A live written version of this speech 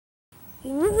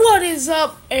What is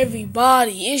up,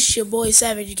 everybody? It's your boy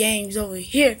Savage Games over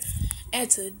here, and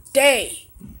today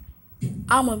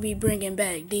I'm gonna be bringing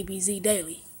back DBZ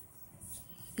Daily.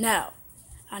 Now,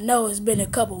 I know it's been a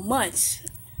couple months,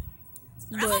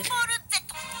 but a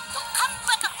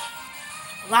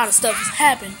lot of stuff has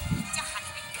happened.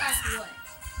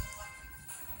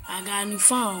 I got a new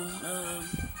phone.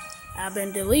 I've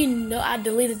been deleting. I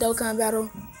deleted Dokkan Battle.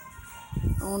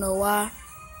 I don't know why.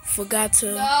 Forgot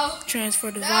to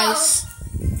transfer device.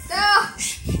 No.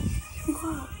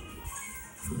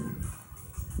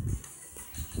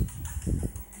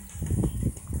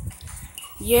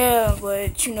 Yeah,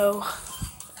 but you know,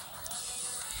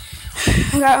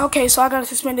 okay. So I gotta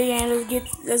suspend the game.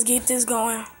 Let's get this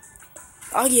going.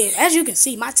 Oh yeah, as you can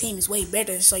see, my team is way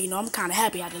better. So you know, I'm kind of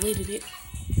happy I deleted it.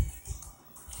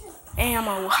 And I'm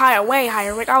a way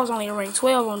higher rank. I was only in rank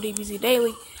 12 on DBZ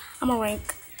Daily. I'm a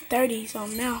rank 30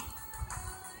 something now.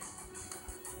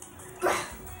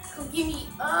 Come give me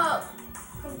up.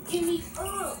 Come give me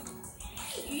up.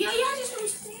 Y'all just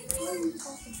understand me?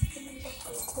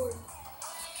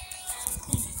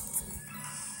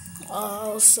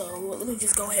 So let me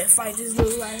just go ahead and fight this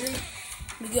dude right here.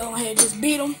 Let me go ahead and just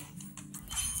beat him.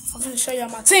 I'm gonna show y'all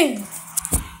my team.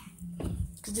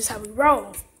 Cause this is how we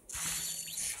roll.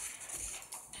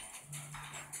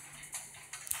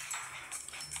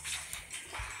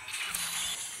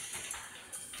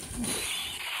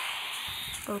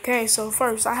 Okay, so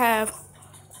first I have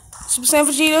Super Saiyan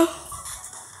Vegeta,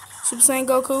 Super Saiyan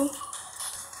Goku,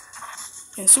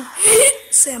 and Super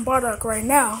Saiyan Bardock right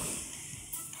now.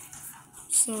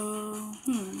 So,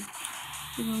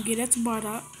 we're gonna get that to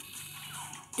Bardock.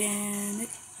 Then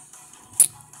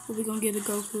we're gonna get a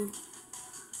Goku.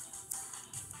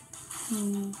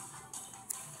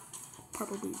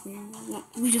 Probably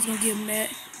we just gonna give him that.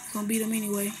 Gonna beat him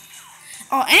anyway.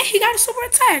 Oh, and he got a super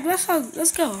attack.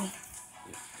 Let's go.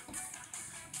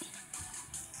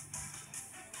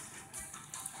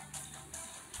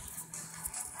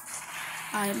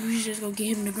 Alright, we just gonna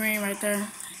get him the green right there.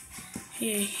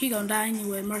 Yeah, he gonna die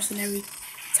anyway. Mercenary,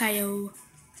 Tayo,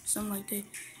 something like that.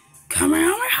 Come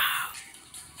here.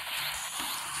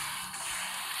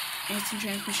 Instant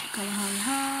transmission,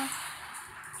 Kamehameha.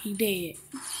 He dead.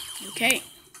 Okay.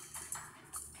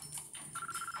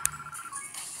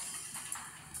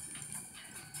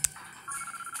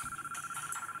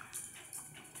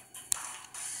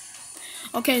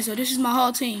 Okay, so this is my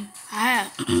whole team. I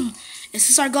have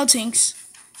SSR Gotenks,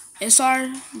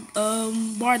 SR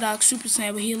Bardock Super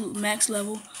Saiyan, but he max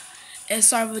level.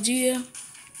 SR Vegeta,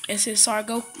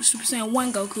 SSR Super Saiyan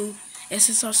 1 Goku,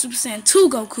 SSR Super Saiyan 2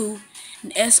 Goku,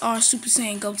 and SR Super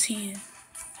Saiyan Go 10.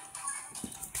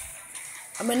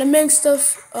 I'm in the midst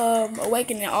of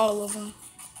awakening all of them.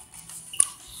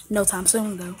 No time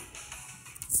soon though.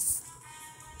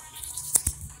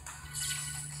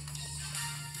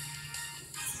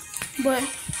 But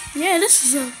yeah, this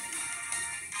is a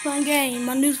fun game.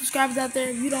 My new subscribers out there,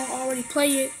 if you don't already play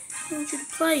it, I want you to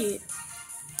play it.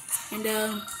 And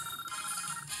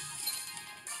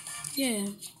yeah.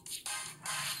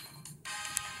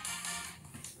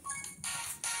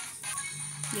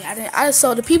 Yeah,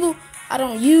 so the people I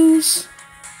don't use,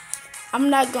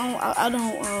 I'm not gonna, I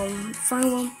don't friend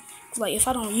them. Like if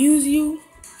I don't use you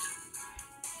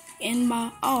in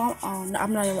my, I'm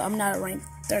not at rank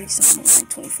 30 something, I'm rank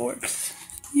 24.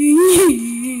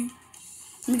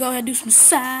 Let me go ahead and do some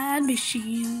side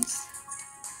missions.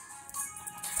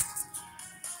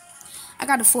 I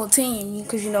got a full team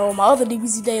because you know my other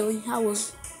DBZ Daily, I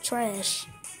was trash,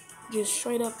 just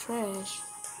straight up trash.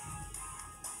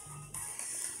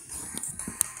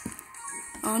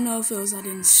 I don't know if it was I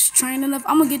didn't train enough.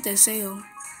 I'm gonna get that sale.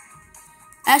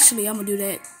 Actually, I'm gonna do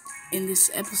that in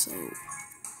this episode.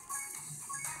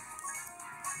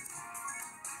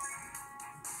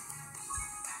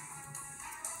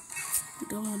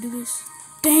 Don't wanna do this.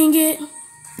 Dang it!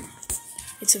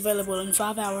 It's available in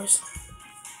 5 hours.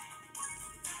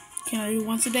 Can I do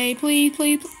once a day,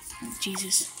 please?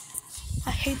 Jesus,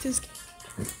 I hate this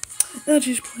game. I'm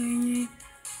just playing it.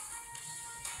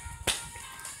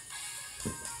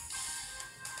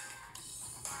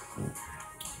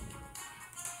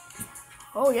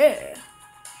 Oh yeah.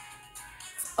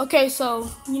 Okay,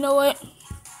 so you know what?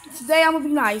 Today I'm gonna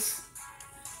be nice.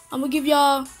 I'm gonna give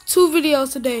y'all 2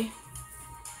 videos today.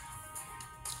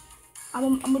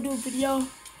 I'm gonna do a video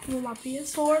with my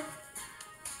PS4.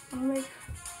 I'm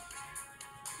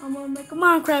gonna make a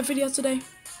Minecraft video today.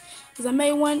 Cause I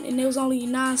made one and it was only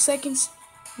 9 seconds.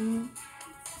 I'm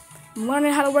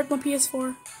learning how to work my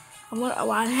PS4.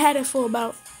 I had it for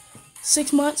about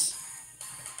 6 months.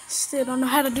 Still don't know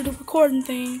how to do the recording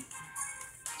thing.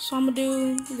 So I'm gonna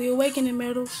do the awakening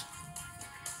medals.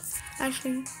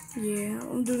 Actually, yeah, I'm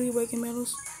gonna do the awakening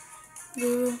medals.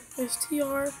 The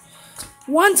STR.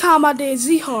 One time I did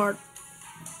Z hard,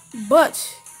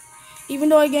 but even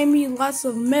though it gave me lots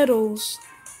of medals,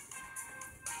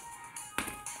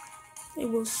 it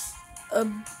was a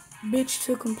bitch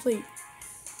to complete.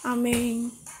 I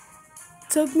mean,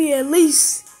 took me at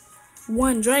least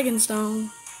one Dragonstone.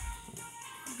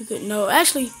 No,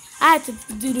 actually, I had to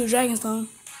do the Dragonstone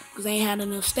because I ain't had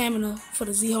enough stamina for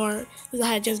the Z hard because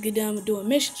I had just get done with doing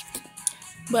missions.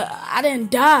 But I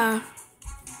didn't die.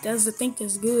 That's the thing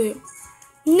that's good.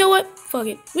 You know what? Fuck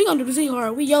it. We gonna do the Z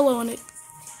hard. We YOLO on it.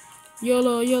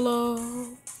 YOLO, YOLO.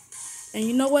 And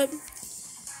you know what?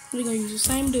 We gonna use the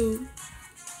same dude.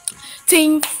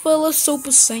 Team full of Super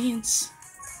Saiyans.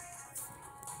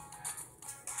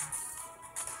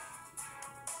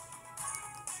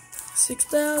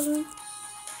 $6,000.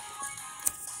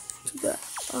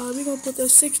 We gonna put that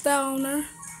 6,000 on there.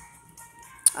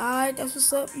 Alright, that's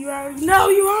what's up. You already know.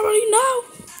 You already know.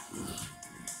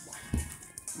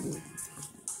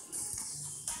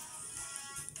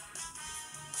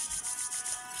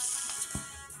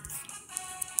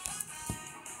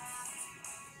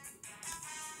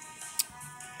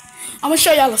 I'm gonna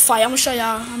show y'all a fight. I'm gonna show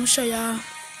y'all.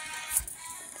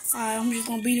 Alright, I'm just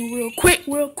gonna beat him real quick.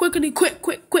 Quick.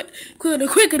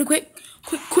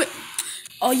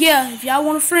 Oh yeah, if y'all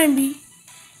want to friend me,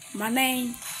 my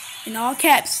name in all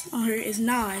caps on here is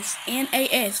Nas,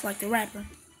 N-A-S, like the rapper.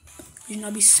 You know,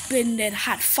 I be spitting that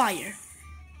hot fire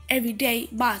every day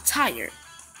by tired.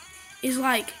 It's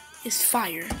like it's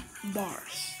fire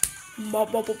bars.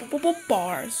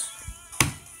 Bars.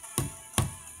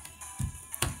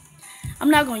 I'm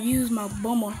not gonna use my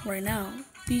bomber right now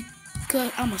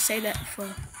because I'm gonna say that for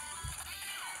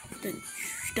the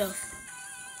stuff.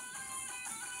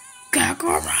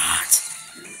 Kakarot.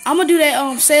 I'm gonna do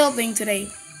that sale thing today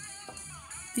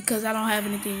because I don't have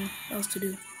anything else to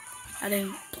do. I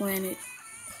didn't plan it.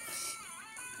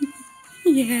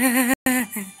 Yeah.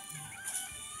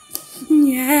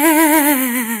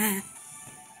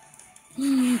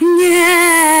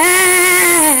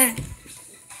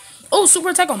 Oh, super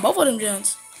attack on both of them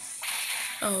gens.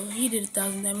 Oh, he did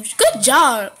 1,000 damage. Good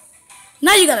job.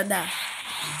 Now you gotta die.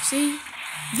 See?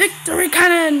 Victory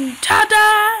cannon.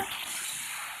 Ta-da!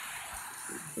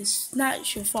 It's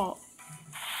not your fault.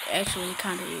 Actually, it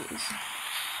kinda is.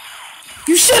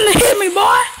 You shouldn't have hit me,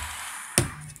 boy!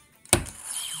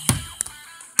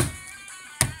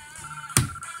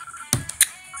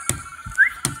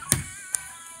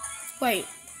 Wait,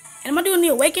 am I doing the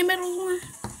awakening medals one?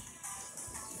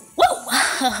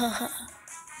 Whoa!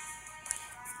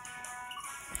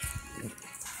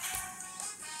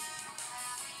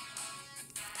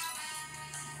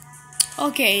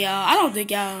 Okay, y'all. I don't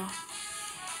think y'all.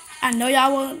 I know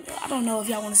y'all want. I don't know if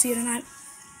y'all want to see it or not.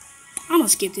 I'm gonna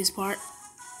skip this part.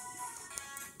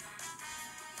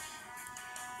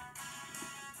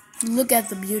 Look at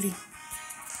the beauty.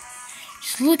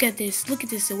 Just look at this. Look at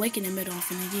this awakening medal I'm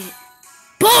finna get.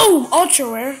 Boom!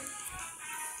 Ultra rare.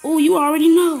 Oh, you already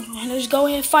know. Let's go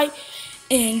ahead and fight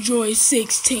Android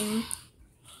 16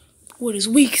 with his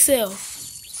weak self.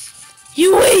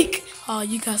 You weak! Oh,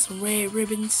 you got some red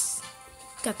ribbons.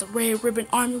 Got the red ribbon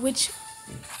army with you.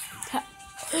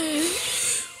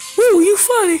 Woo, you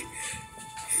funny.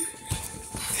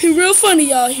 He real funny,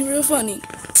 y'all. He real funny.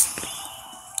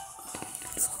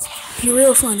 He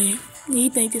real funny. He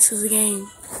think this is a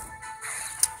game.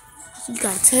 You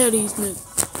gotta tell these niggas.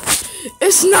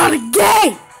 It's not a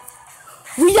game!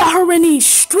 We out here in these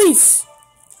streets.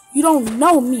 You don't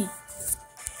know me.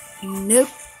 Nope.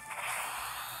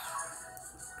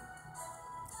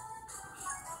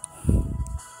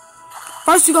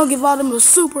 First, you gonna give all them a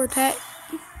super attack.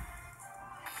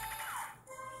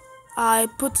 I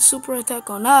put the super attack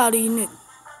on all these niggas.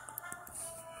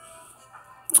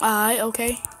 Alright,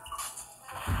 okay.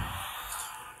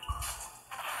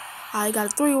 I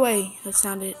got a 3-way. That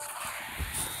sounded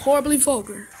horribly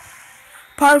vulgar.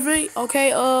 Perfect.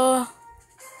 Okay,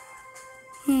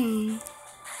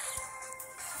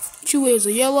 Chew is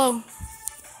a yellow.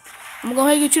 I'm gonna go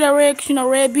ahead and get you that red, cause you know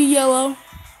red be yellow.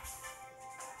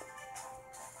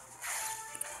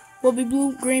 What be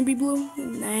blue? Green be blue?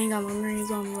 I ain't got no greens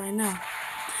on me right now.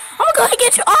 I'm gonna go ahead and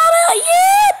get you all that.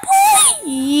 Yeah, boy!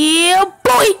 Yeah,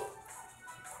 boy!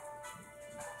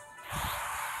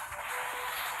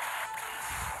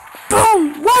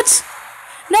 Boom! What?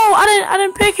 No, I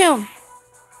didn't pick him.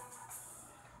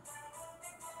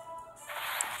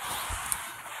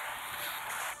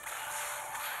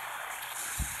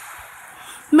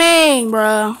 Man,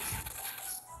 bro.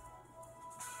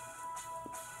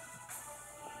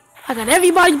 I got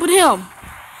everybody but him.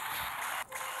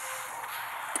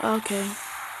 Okay.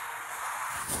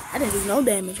 I didn't do no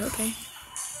damage, okay.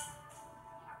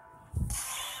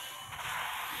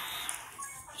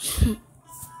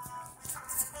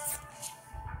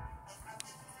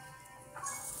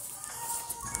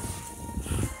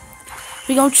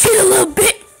 We gonna cheat a little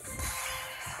bit.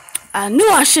 I knew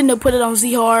I shouldn't have put it on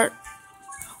Z hard.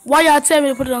 Why y'all tell me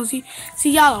to put it on Z?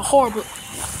 See, y'all are horrible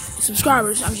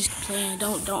subscribers. I'm just playing.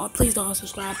 Please don't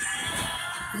unsubscribe.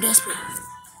 I'm desperate.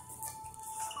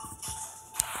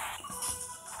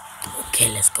 Okay,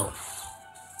 let's go.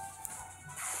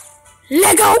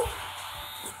 Let go.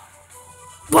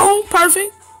 Boom,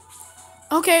 perfect.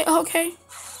 Okay.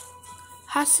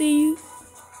 I see you.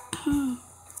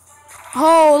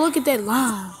 Oh, look at that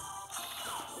line.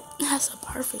 That's a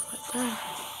perfect right there.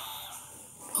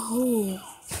 Oh,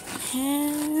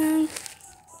 and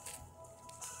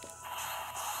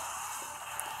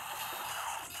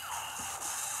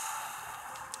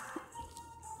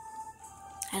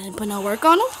I didn't put no work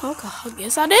on him. Okay, I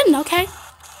guess I didn't. Okay,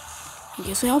 I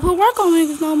guess we don't put work on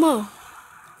niggas no more.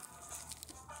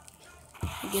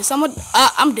 I guess I'm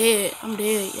dead. I'm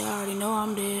dead. Y'all already know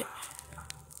I'm dead.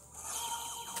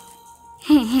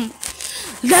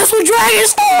 That's what Dragon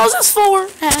Stones is for.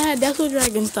 That's what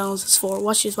Dragon Stones is for.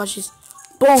 Watch this.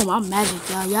 Boom, I'm magic,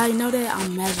 y'all. Y'all already know that?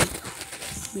 I'm magic.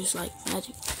 Just like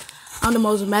magic. I'm the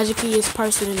most magiciest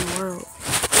person in the world.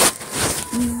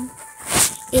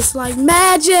 It's like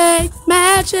magic.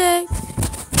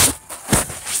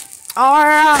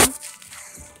 Alright.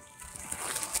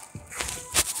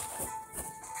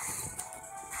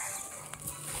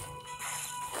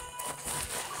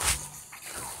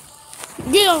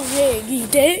 Get on there,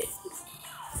 get that.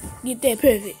 Get that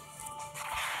perfect.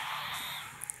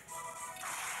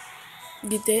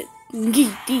 Get that.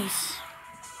 Get this.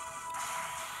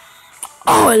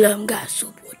 All of them got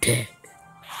super attack.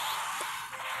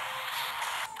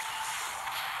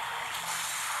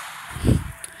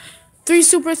 Three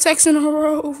super attacks in a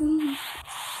row.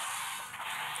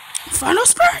 Final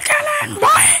spirit cannon,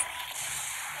 boy.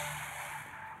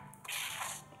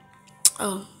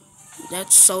 Oh,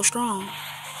 that's so strong.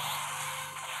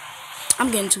 I'm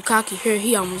getting too cocky here.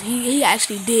 He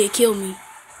actually did kill me.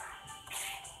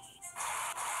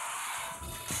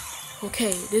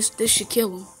 Okay, this should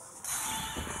kill him.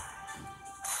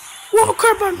 Won't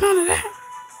care about none of that.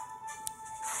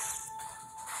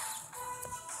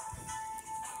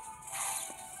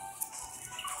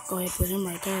 Go ahead, put him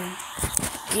right there.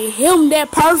 Get him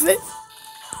that perfect.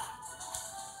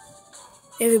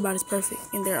 Everybody's perfect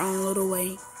in their own little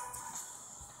way.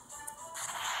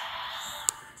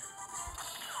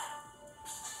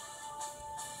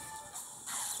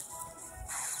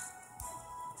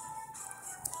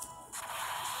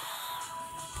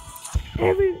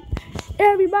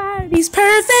 Everybody's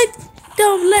perfect.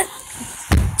 Don't let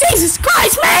Jesus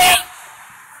Christ, man!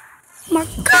 My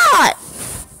God!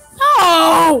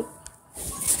 No!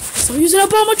 So I'm using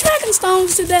up all my Dragon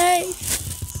Stones today.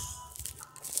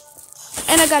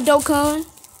 And I got Dokkan.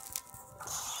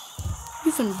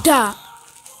 You finna die.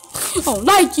 I don't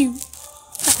like you.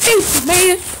 I hate you,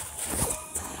 man.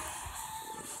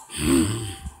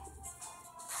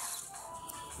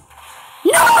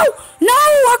 No,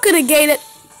 I could have gained it.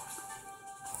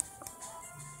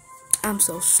 I'm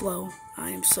so slow. I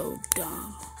am so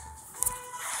dumb.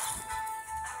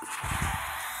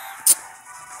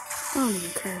 I don't even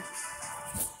care.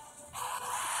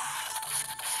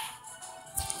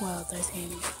 Wow,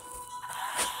 13.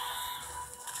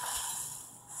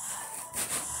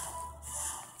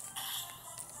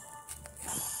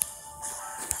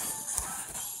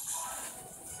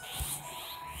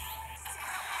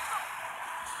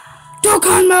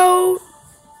 Dokkan mode!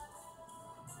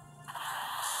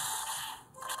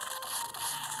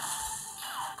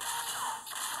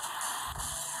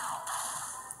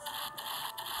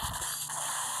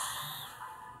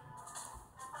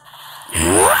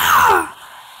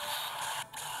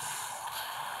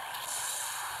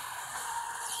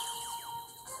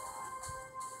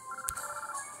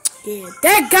 Yeah,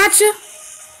 that gotcha,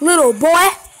 little boy.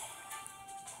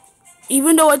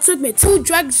 Even though it took me 2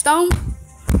 Dragon Stones,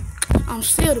 I'm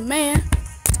still the man.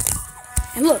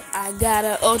 And look, I got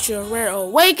an ultra rare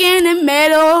awakening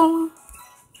medal.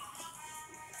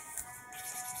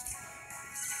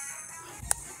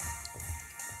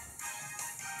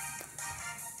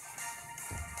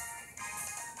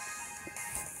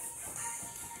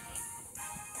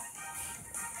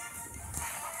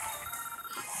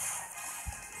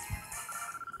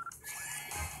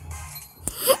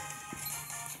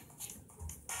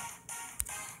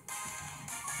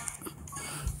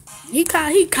 He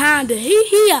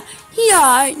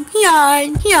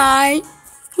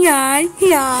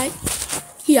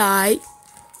alright.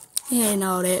 He ain't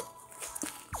all that.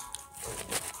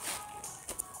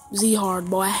 Z hard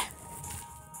boy.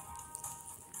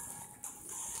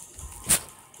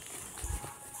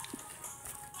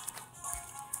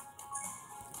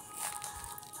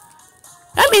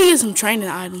 Let me get some training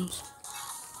items.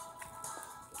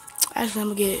 Actually, I'm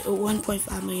gonna get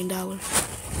 $1.5 million.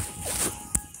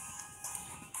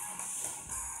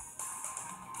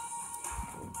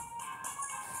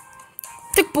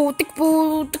 Tick boo, tick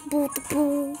boo, tick boo, tick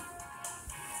boo.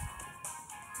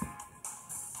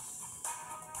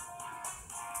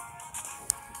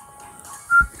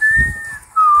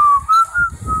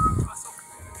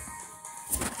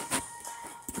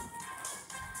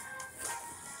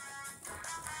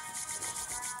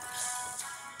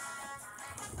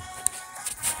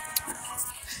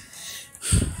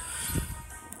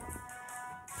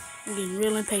 I'm getting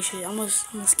real impatient. I'm gonna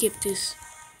skip this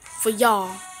for y'all.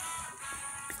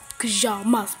 Cause y'all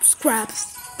my subscribers.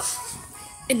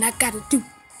 And I gotta do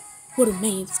what a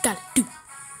man's gotta do.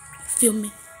 Feel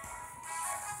me?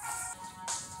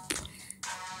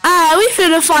 Alright, we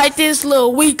finna fight this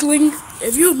little weakling.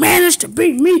 If you manage to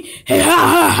beat me, hey, ha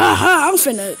ha ha ha, I'm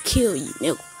finna kill you,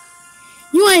 nigga.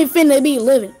 You ain't finna be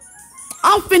living.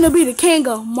 I'm finna be the king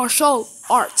of martial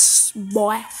arts,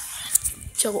 boy.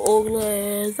 Your ugly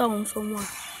ass on someone.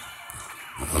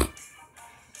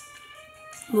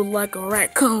 Look like a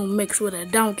raccoon mixed with a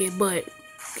donkey, but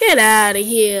get out of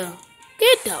here.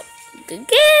 Get the fuck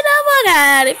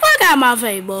out of here. Fuck out my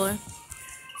face, boy.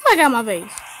 Fuck out my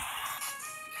face.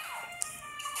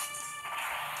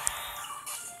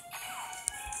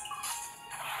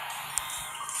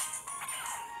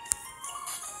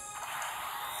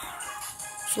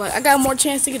 So like I got more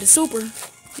chance to get a super.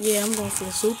 Yeah, I'm going for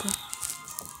the super.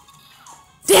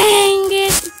 Dang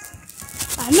it!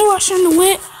 I knew I shouldn't have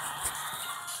went.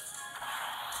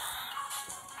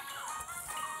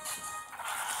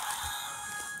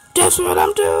 That's what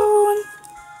I'm doing.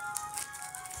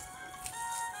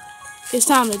 It's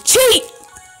time to cheat.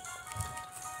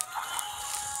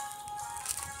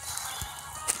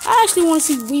 I actually want to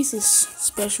see Reese's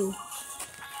special,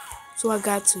 so I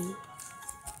got to.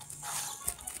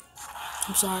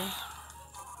 I'm sorry.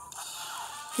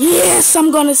 Yes,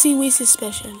 I'm gonna see Reese's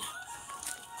special.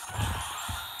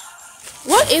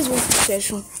 What is Reese's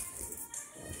special?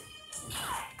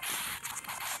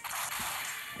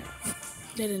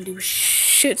 They didn't do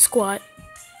shit squat.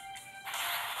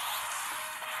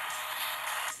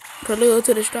 Prelude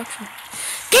to destruction.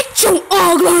 Get your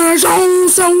ugly ass on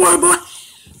somewhere, boy.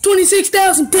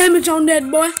 26,000 damage on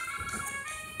that, boy.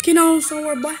 Get on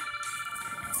somewhere, boy.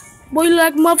 Boy, you look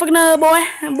like a motherfucking boy.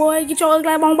 Boy, get your ugly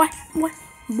ass on, boy. Boy.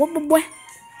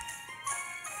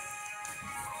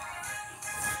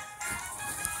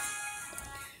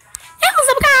 Hey, what's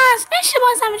up, guys? It's your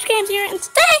boy Savage Games here, and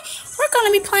today we're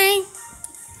gonna be playing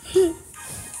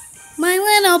My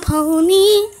Little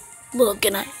Pony.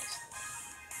 Looking nice.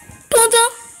 Boom,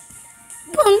 boom,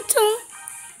 boom.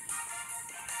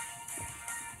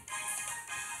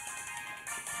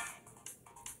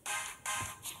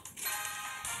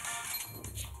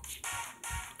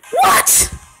 What?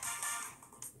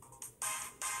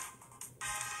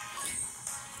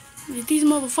 These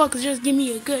motherfuckers just give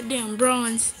me a goddamn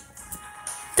bronze.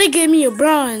 They gave me a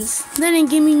bronze. They didn't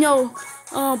give me no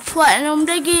platinum.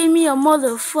 They gave me a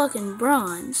motherfucking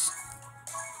bronze.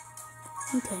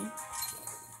 Okay.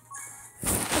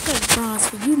 I got a bronze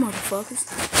for you motherfuckers.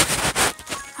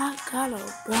 I got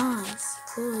a bronze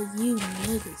for you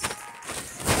niggas.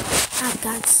 I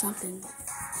got something.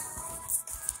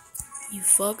 You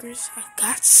fuckers, I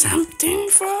got something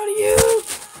for you.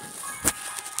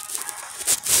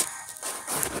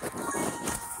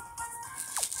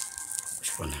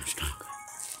 Which one I'm stronger?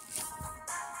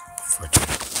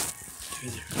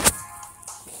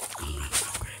 I'm running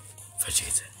upgrade.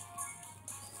 Vegeta.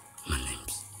 My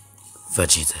name's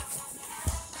Vegeta.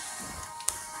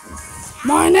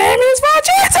 My name is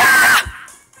Vegeta!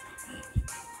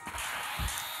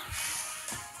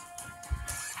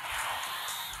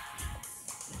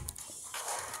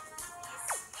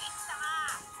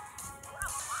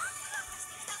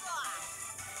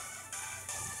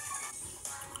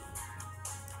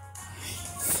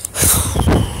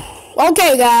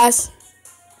 Okay, guys,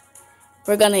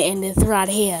 we're gonna end this right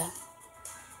here.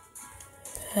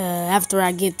 After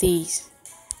I get these.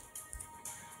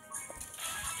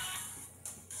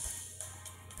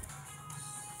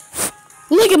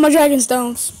 Look at my dragon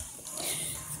stones.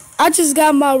 I just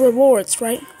got my rewards,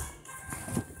 right?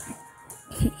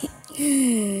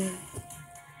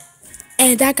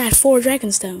 And I got 4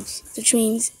 dragon stones, which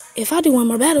means if I do one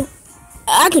more battle,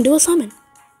 I can do a summon.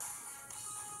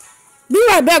 Be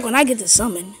right back when I get the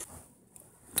summon.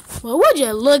 Well, would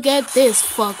you look at this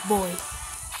fuck boy?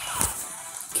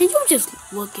 Can you just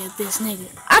look at this nigga?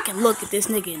 I can look at this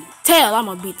nigga and tell I'm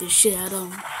gonna beat this shit out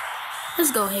of him.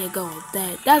 Let's go ahead and go with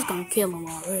that. That's gonna kill him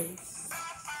already.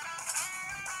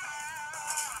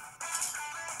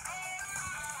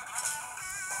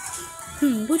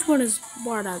 Which one is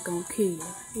Bardock gonna kill?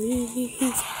 He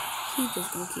just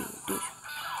gonna kill this.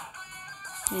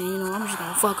 And you know, I'm just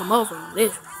gonna fuck him over with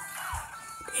this.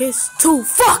 It's too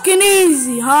fucking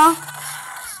easy, huh?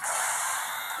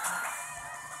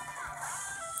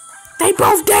 They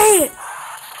both dead.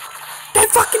 They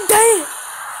fucking dead.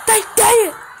 They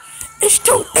dead. It's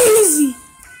too easy.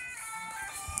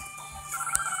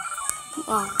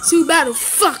 Oh, 2 battle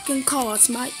fucking cards,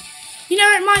 Mike. You know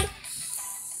what, Mike?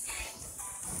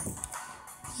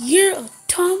 You're a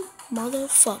dumb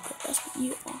motherfucker. That's what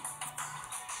you are.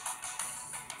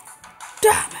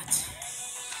 Damn it.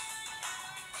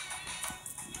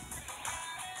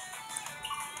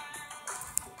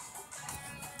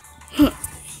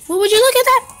 Well, would you look at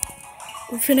that?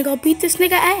 We're finna go beat this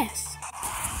nigga ass.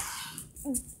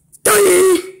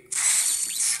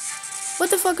 What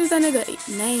the fuck is that nigga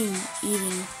name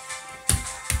even?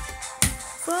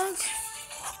 Fuck.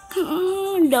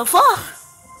 The fuck?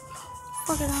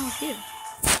 Fuck it, I don't care.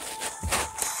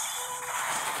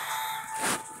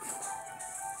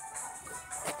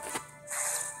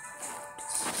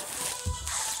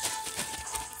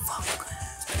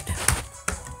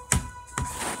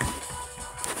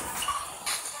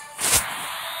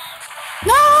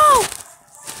 No!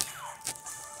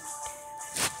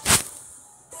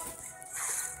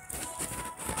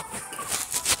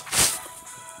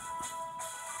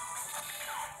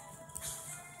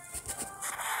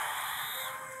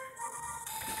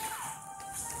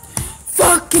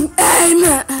 Fucking A,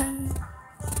 man.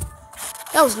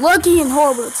 That was lucky and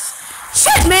horrible.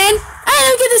 Shit, man! I didn't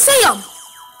even get to see him.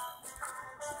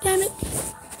 Damn it.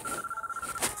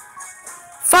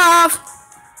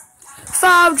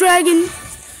 5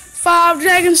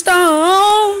 dragon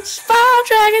stones. 5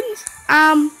 dragons.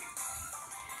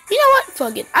 You know what?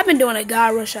 Fuck it. I've been doing a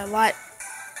God Rush a lot.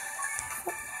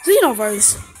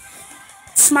 Xenoverse.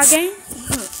 It's my game.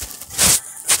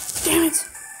 Damn it.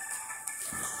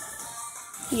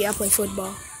 Yeah, I play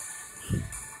football.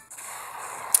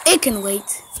 It can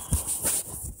wait.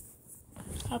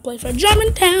 I play for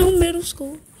Germantown Middle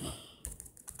School.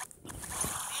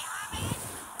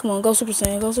 Come on, go Super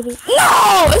Saiyan, go Super Saiyan.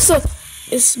 No!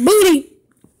 It's booty.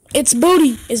 It's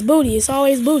booty. It's booty. It's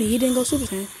always booty. He didn't go Super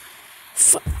Saiyan.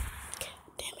 Fuck. God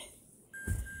damn it.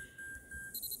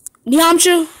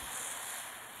 Yamcha.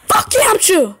 Fuck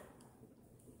Yamcha.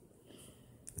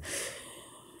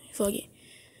 Fuck it.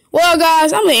 Well,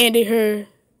 guys, I'm gonna end it here.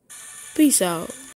 Peace out.